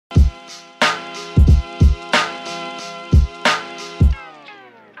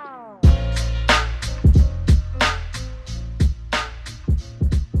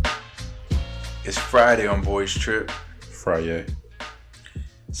Friday on Boys Trip. Friday.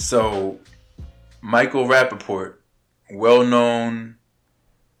 So, Michael Rappaport, well-known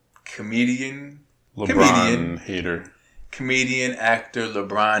comedian, hater. Comedian, actor,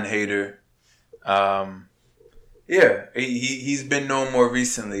 LeBron hater. Yeah, he's been known more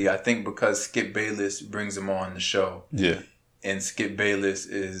recently, I think, because Skip Bayless brings him on the show. Yeah. And Skip Bayless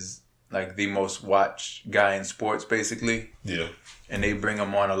is like the most watched guy in sports, basically. Yeah. And they bring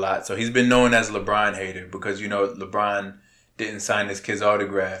him on a lot. So he's been known as LeBron hater because, you know, LeBron didn't sign his kid's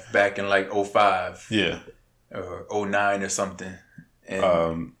autograph back in like 05. Yeah. Or 09 or something.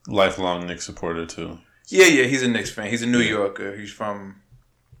 And lifelong Knicks supporter too. Yeah, he's a Knicks fan. He's a New Yorker. He's from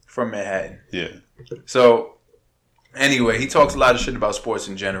Manhattan. Yeah. So, anyway, he talks a lot of shit about sports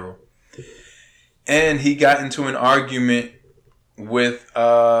in general. And he got into an argument with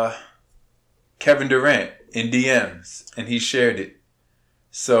Kevin Durant in DMs, and he shared it.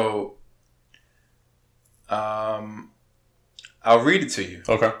 So, I'll read it to you.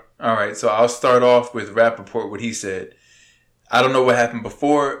 Okay. All right, so I'll start off with Rappaport, what he said. I don't know what happened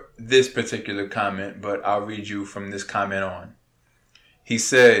before this particular comment, but I'll read you from this comment on. He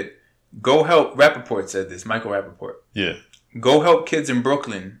said, go help, Rappaport said this, Michael Rappaport. Yeah. Go help kids in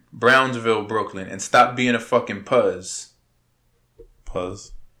Brooklyn, Brownsville, Brooklyn, and stop being a fucking puzz.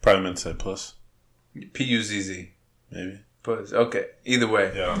 Puzz? Probably meant to say puss. P-U-Z-Z. Maybe. Puzz. Okay, either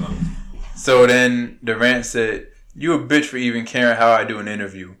way. Yeah, I don't know. So then Durant said, you a bitch for even caring how I do an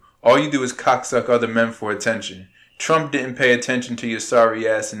interview. All you do is cocksuck other men for attention. Trump didn't pay attention to your sorry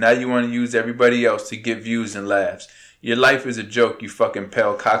ass, and now you want to use everybody else to get views and laughs. Your life is a joke, you fucking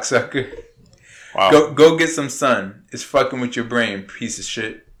pale cocksucker. Wow. Go get some sun. It's fucking with your brain, piece of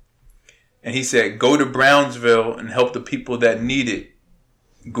shit. And he said, go to Brownsville and help the people that need it,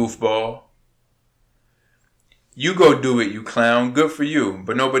 goofball. You go do it, you clown. Good for you,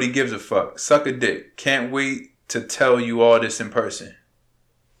 but nobody gives a fuck. Suck a dick. Can't wait to tell you all this in person.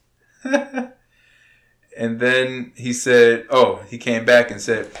 And then he said, he came back and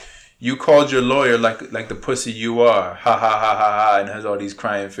said, you called your lawyer like the pussy you are. Ha ha ha ha ha. And has all these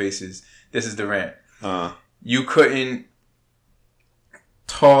crying faces. This is Durant. You couldn't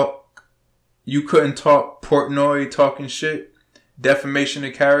talk Portnoy talking shit. Defamation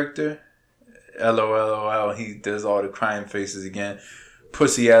of character. LOL. He does all the crying faces again.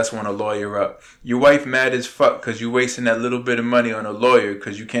 Pussy ass want a lawyer up. Your wife mad as fuck because you wasting that little bit of money on a lawyer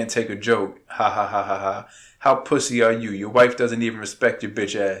because you can't take a joke. Ha ha ha ha ha. How pussy are you? Your wife doesn't even respect your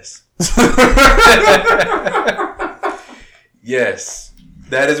bitch ass. Yes.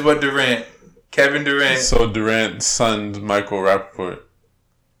 That is what Kevin Durant. So Durant sunned Michael Rappaport.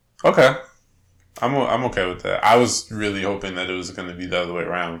 Okay. I'm okay with that. I was really hoping that it was going to be the other way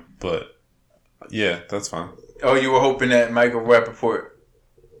around, but yeah, that's fine. Oh, you were hoping that Michael Rappaport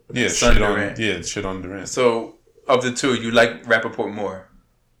shit on Durant. So, of the two, you like Rappaport more?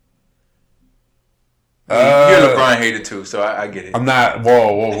 You're a LeBron hater too, so I get it. I'm not.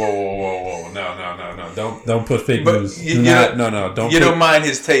 Whoa. No. Don't put fake news. Don't. You don't mind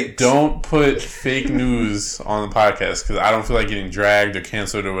his takes. Don't put fake news on the podcast because I don't feel like getting dragged or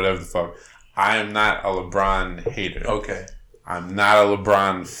canceled or whatever the fuck. I am not a LeBron hater. Okay. I'm not a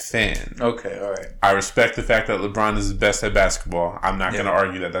LeBron fan. Okay, all right. I respect the fact that LeBron is the best at basketball. I'm not going to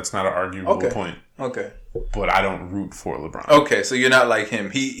argue that. That's not an arguable point. Okay. But I don't root for LeBron. Okay, so you're not like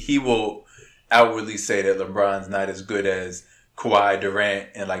him. He will outwardly say that LeBron's not as good as Kawhi, Durant,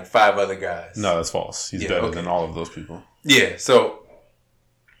 and like 5 other guys. No, that's false. He's better than all of those people. Yeah, so,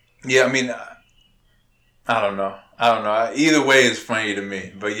 I mean, I don't know. Either way is funny to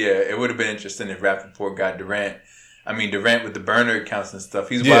me. But yeah, it would have been interesting if Rappaport got Durant. I mean, Durant with the burner accounts and stuff,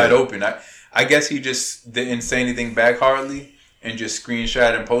 he's wide open. I guess he just didn't say anything back hardly and just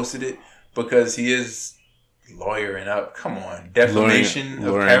screenshot and posted it because he is lawyering up. Come on. Defamation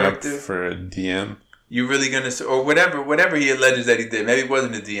of character. Up for a DM. You really gonna, or whatever he alleges that he did. Maybe it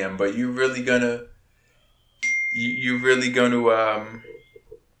wasn't a DM, but you really gonna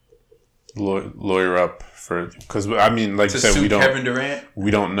lawyer up for, because I mean, like you said, Kevin Durant? We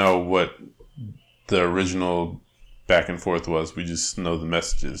don't know what the original back and forth was. We just know the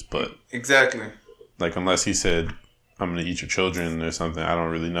messages, but exactly, like unless he said I'm gonna eat your children or something, I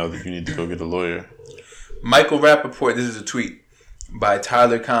don't really know that you need to go get a lawyer. Michael Rappaport, this is a tweet by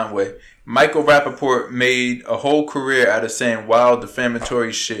Tyler Conway. Michael Rappaport made a whole career out of saying wild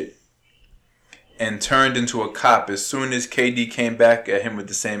defamatory shit and turned into a cop as soon as KD came back at him with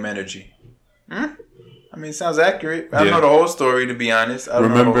the same energy. I mean, it sounds accurate. I don't know the whole story, to be honest. I don't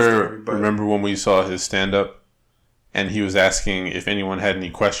know the whole story, but remember when we saw his stand-up and he was asking if anyone had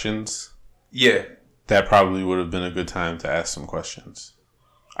any questions? Yeah. That probably would have been a good time to ask some questions.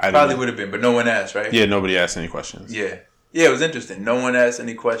 Probably would have been, but no one asked, right? Yeah, nobody asked any questions. Yeah. Yeah, it was interesting. No one asked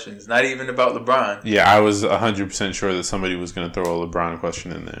any questions. Not even about LeBron. Yeah, I was 100% sure that somebody was going to throw a LeBron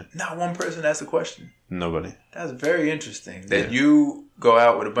question in there. Not one person asked a question. Nobody. That's very interesting. That you go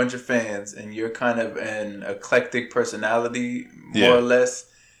out with a bunch of fans and you're kind of an eclectic personality, more or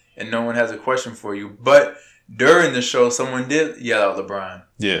less, and no one has a question for you. But during the show, someone did yell out LeBron.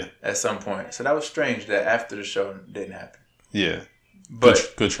 Yeah. At some point. So that was strange that after the show it didn't happen. Yeah.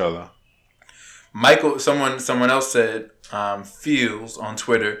 But good show, though. Michael, someone else said, Feels on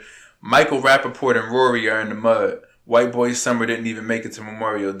Twitter, Michael Rappaport and Rory are in the mud. White Boy Summer didn't even make it to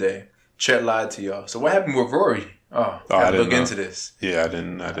Memorial Day. Chet lied to y'all. So what happened with Rory? I look into this. Yeah, I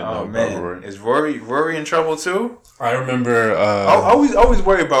didn't know about Rory. Is Rory in trouble too? I remember. I always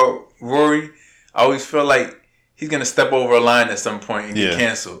worry about Rory. I always feel like he's gonna step over a line at some point and get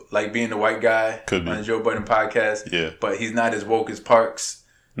canceled, like being the white guy on the Joe Budden podcast. Yeah, but he's not as woke as Parks.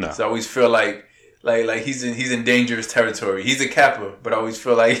 No, so I always feel like he's in dangerous territory. He's a Kappa, but I always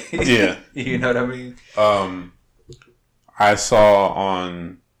feel like you know what I mean. I saw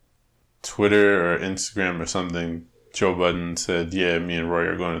on Twitter or Instagram or something, Joe Budden said, "Yeah, me and Roy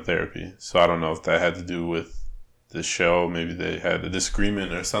are going to therapy." So I don't know if that had to do with the show. Maybe they had a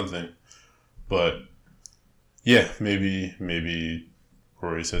disagreement or something, but. Yeah, maybe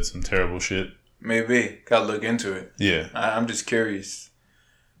Rory said some terrible shit. Maybe. Gotta look into it. Yeah. I'm just curious.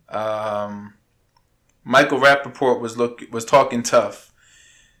 Michael Rappaport was talking tough,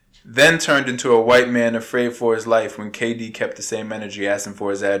 then turned into a white man afraid for his life when KD kept the same energy asking for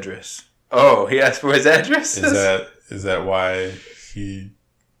his address. Oh, he asked for his address? Is that why he...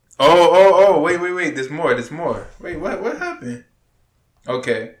 Wait. There's more. Wait, what happened?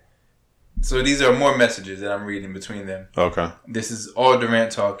 Okay. So these are more messages that I'm reading between them. Okay. This is all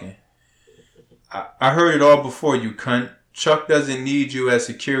Durant talking. I heard it all before, you cunt. Chuck doesn't need you as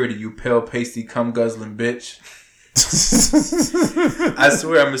security, you pale, pasty, cum-guzzling bitch. I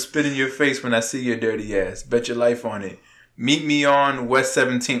swear I'm going to spit in your face when I see your dirty ass. Bet your life on it. Meet me on West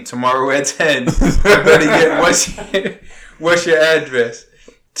 17th tomorrow at 10. I better get what's your address?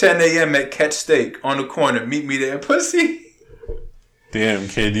 10 a.m. at Catch Steak on the corner. Meet me there, pussy. Damn,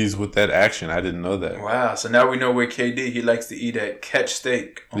 KD's with that action. I didn't know that. Wow. So now we know where he likes to eat at Catch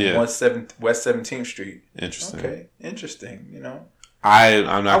Steak on West 17th Street. Interesting. Okay. Interesting. You know.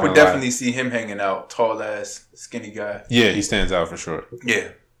 I'm not. I would definitely see him hanging out. Tall ass, skinny guy. Yeah, he stands out for sure.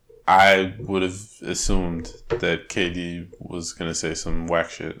 Yeah. I would have assumed that KD was gonna say some whack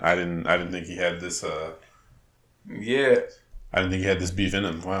shit. I didn't think he had this. Yeah. I didn't think he had this beef in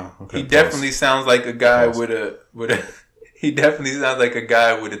him. Wow. Okay. He definitely sounds like a guy with a. He definitely sounds like a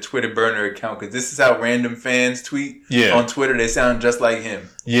guy with a Twitter burner account, because this is how random fans tweet on Twitter. They sound just like him.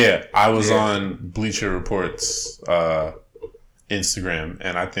 Yeah, I was on Bleacher Report's Instagram,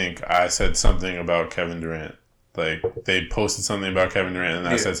 and I think I said something about Kevin Durant. Like, they posted something about Kevin Durant, and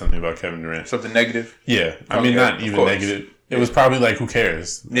I said something about Kevin Durant. Something negative? Yeah. I mean, not even negative. It was probably like, who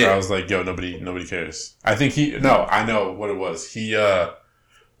cares? Yeah. I was like, yo, nobody cares. I think I know what it was.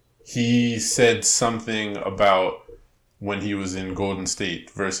 He said something about when he was in Golden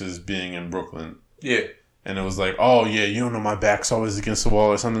State versus being in Brooklyn. Yeah. And it was like, oh, yeah, you don't know my back's always against the wall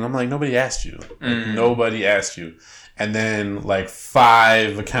or something. I'm like, nobody asked you. Like, nobody asked you. And then, like,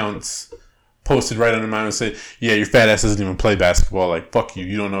 5 accounts posted right under mine and said, yeah, your fat ass doesn't even play basketball. Like, fuck you.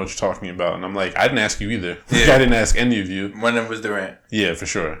 You don't know what you're talking about. And I'm like, I didn't ask you either. Yeah. I didn't ask any of you. One of them was Durant. Yeah, for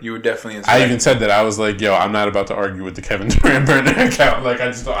sure. You were definitely I even said that. I was like, yo, I'm not about to argue with the Kevin Durant burner account. Like, I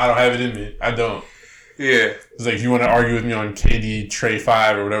don't have it in me. I don't. Yeah. It's like, if you want to argue with me on KD Trey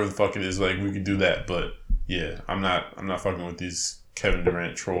 5 or whatever the fuck it is, like, we could do that. But yeah, I'm not fucking with these Kevin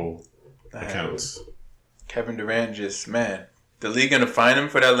Durant troll accounts. Kevin Durant the league gonna fine him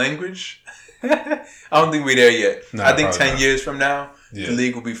for that language? I don't think we're there yet. No, I think 10 years from now, the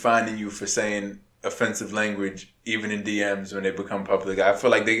league will be fining you for saying offensive language, even in DMs when they become public. I feel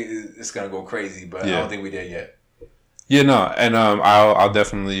like it's gonna go crazy, but I don't think we're there yet. Yeah, no, and I'll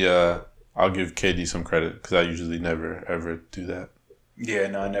definitely I'll give KD some credit, because I usually never ever do that. Yeah,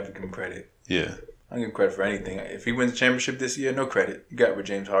 no, I never give him credit. Yeah, I don't give him credit for anything. If he wins the championship this year, no credit. You got with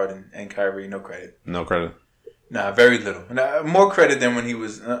James Harden and Kyrie, no credit. No credit. Nah, very little. More credit than when he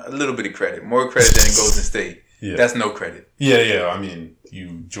was a little bit of credit. More credit than in Golden State. Yeah, that's no credit. Yeah. I mean,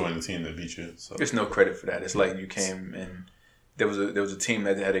 you joined the team that beat you, so there's no credit for that. It's like you came and there was a team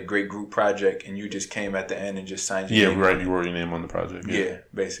that had a great group project, and you just came at the end and just signed your name. Yeah, right. You wrote your name on the project. Yeah,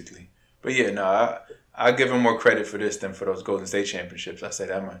 basically. But yeah, no, I give him more credit for this than for those Golden State championships. I say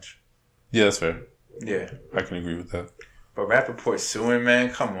that much. Yeah, that's fair. Yeah. I can agree with that. But Rappaport suing,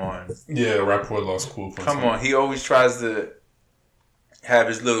 man, come on. Yeah, Rappaport lost cool points. Come on. He always tries to... have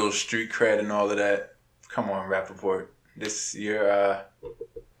his little street cred and all of that. Come on, Rappaport. He's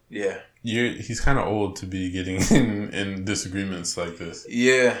kind of old to be getting in disagreements like this.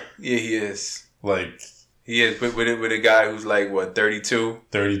 Yeah, he is. Like he is with a guy who's like what 32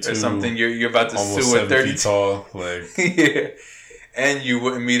 or something. You're about to sue at 32 feet tall. Like yeah, and you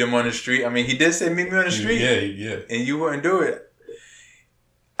wouldn't meet him on the street. I mean, he did say meet me on the street. Yeah, and you wouldn't do it.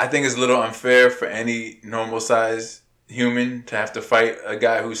 I think it's a little unfair for any normal size human to have to fight a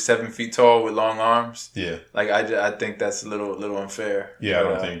guy who's 7 feet tall with long arms. Yeah. Like, I think that's a little unfair. Yeah, I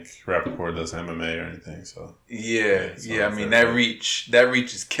don't think Rappaport does MMA or anything, so. Yeah, I mean, that reach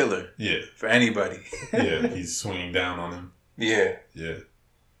is killer. Yeah. For anybody. Yeah, he's swinging down on him. Yeah. Yeah.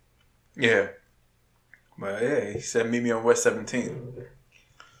 Yeah. But yeah, he said meet me on West 17th.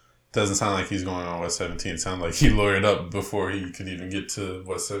 Doesn't sound like he's going on West 17th. Sound like he lawyered up before he could even get to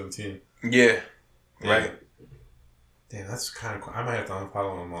West 17th. Yeah. Right. Damn, that's kind of cool. I might have to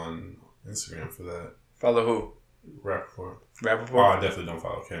unfollow him on Instagram for that. Follow who? Rappaport. Rappaport? Oh, I definitely don't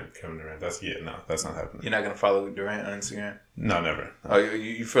follow Kevin Durant. That's not happening. You're not going to follow Durant on Instagram? No, never. Oh,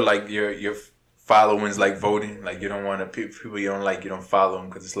 you feel like your following's like voting? Like you don't want to, people you don't like, you don't follow them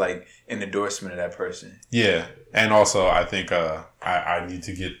because it's like an endorsement of that person. Yeah. And also, I think I need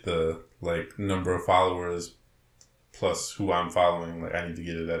to get the like number of followers plus who I'm following. Like I need to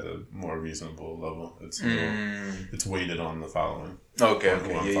get it at a more reasonable level. It's weighted on the following. Okay.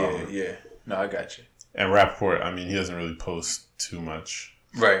 Yeah. No, I got you. And Rappaport, I mean, he doesn't really post too much.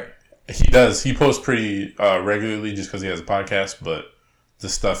 Right. He does. He posts pretty regularly just because he has a podcast, but the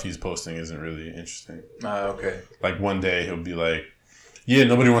stuff he's posting isn't really interesting. Okay. Like one day he'll be like, yeah,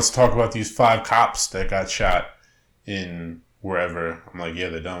 nobody wants to talk about these 5 cops that got shot in wherever. I'm like, yeah,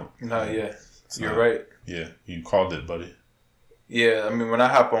 they don't. No, yeah. You're right. Yeah, you called it, buddy. Yeah, I mean, when I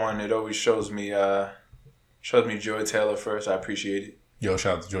hop on, it always shows me Joy Taylor first. I appreciate it. Yo,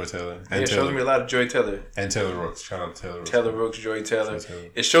 shout out to Joy Taylor. And it shows me a lot of Joy Taylor. And Taylor Rooks. Shout out to Taylor Rooks. Taylor Rooks, Joy Taylor.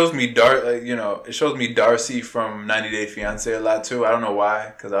 It shows me it shows me Darcy from 90 Day Fiancé a lot too. I don't know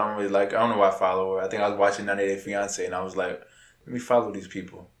why, because I don't know why I follow her. I think I was watching 90 Day Fiancé and I was like, let me follow these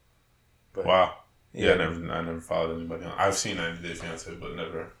people. But, wow. Yeah, I never followed anybody. I've seen 90 Day Fiancé, but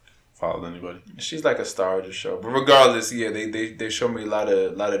never followed anybody. She's like a star of the show. But regardless, yeah, they show me a lot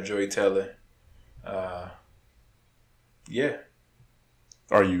of Joy Taylor. Yeah.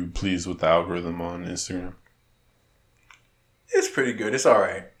 Are you pleased with the algorithm on Instagram? It's pretty good. It's all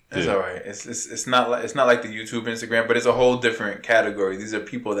right. It's all right. It's not like the YouTube Instagram, but it's a whole different category. These are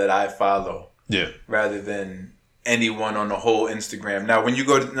people that I follow. Yeah. Rather than anyone on the whole Instagram. Now, when you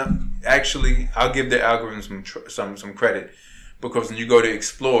go to actually, I'll give the algorithm some credit, because when you go to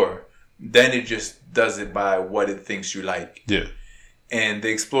explore, then it just does it by what it thinks you like. Yeah. And the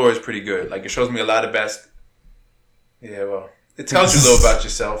Explorer is pretty good. Like, it shows me a lot of Yeah, well, it tells you a little about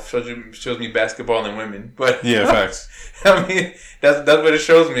yourself. Shows me basketball and women. But yeah, facts. I mean, that's what it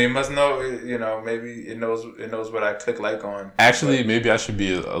shows me. It must know, maybe it knows what I click like on. Actually, maybe I should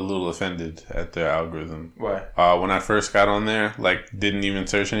be a little offended at their algorithm. Why? When I first got on there, like, didn't even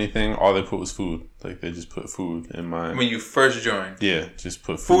search anything. All they put was food. Like, they just put food in my... When you first joined? Yeah, just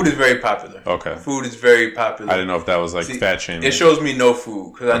put food. Food is very popular. Okay. Food is very popular. I didn't know if that was, like, fat shaming. It shows me no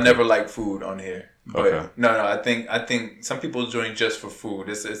food, because I never like food on here. But okay. No, I think some people join just for food.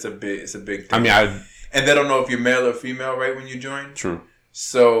 It's a big thing. I mean, and they don't know if you're male or female, right, when you join. True.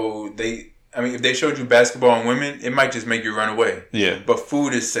 So if they showed you basketball and women, it might just make you run away. Yeah. But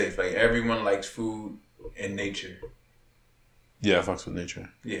food is safe. Like, everyone likes food and nature. Yeah, I fucks with nature.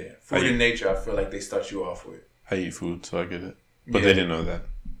 Yeah, food and nature. I feel like they start you off with. I eat food, so I get it. But they didn't know that.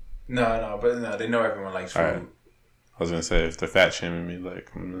 No, they know everyone likes food. Right. I was gonna say, if they're fat shaming me,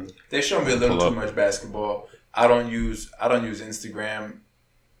 like, they show me a little too much basketball. I don't use Instagram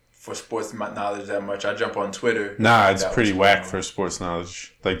for sports knowledge that much. I jump on Twitter. Nah, it's pretty whack for sports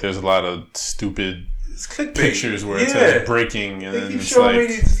knowledge. Like, there's a lot of stupid pictures where it says breaking, and then it's like...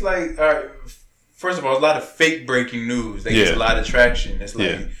 It's like, all right, first of all, there's a lot of fake breaking news. That gets a lot of traction. It's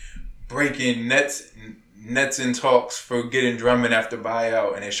like breaking Nets in talks for getting Drummond after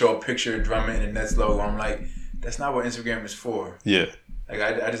buyout, and they show a picture of Drummond and the Nets logo. I'm like, that's not what Instagram is for. Yeah. Like,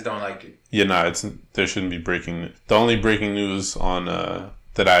 I just don't like it. Yeah, nah, there shouldn't be breaking. The only breaking news on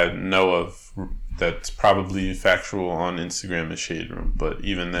that I know of that's probably factual on Instagram is Shade Room, but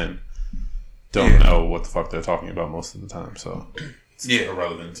even then, don't know what the fuck they're talking about most of the time, so it's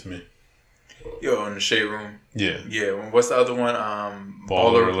irrelevant to me. Yo, in the Shade Room. Yeah. Yeah. What's the other one?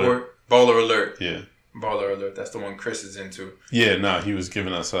 Baller Report. Baller Alert. Yeah. Baller Alert. That's the one Chris is into. Yeah, no, he was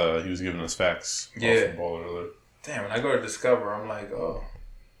giving us facts. Yeah. Baller Alert. Damn, when I go to Discover, I'm like, oh,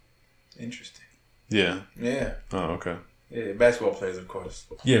 interesting. Yeah. Yeah. Oh, okay. Yeah, basketball players, of course.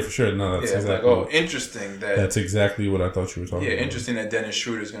 Yeah, for sure. No, that's exactly. Like, interesting that. That's exactly what I thought you were talking about. Yeah, interesting that Dennis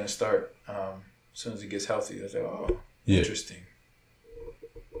Schroeder is going to start as soon as he gets healthy. I was like, interesting.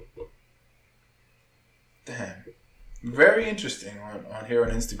 Damn. Very interesting on here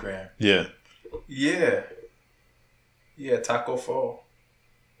on Instagram. Yeah. Yeah. Yeah, Taco Fall.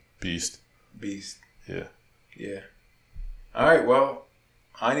 Beast. Yeah. Yeah. All right, well,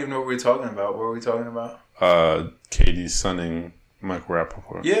 I don't even know what we were talking about. What were we talking about? KD sunning Michael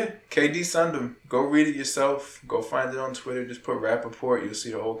Rappaport. Yeah, KD sunned him. Go read it yourself. Go find it on Twitter. Just put Rappaport. You'll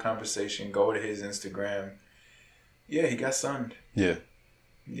see the whole conversation. Go to his Instagram. Yeah, he got sunned. Yeah.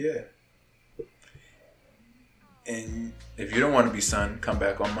 Yeah. And if you don't want to be sunned, come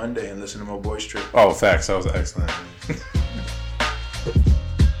back on Monday and listen to my boy Strip. Oh, facts. That was excellent.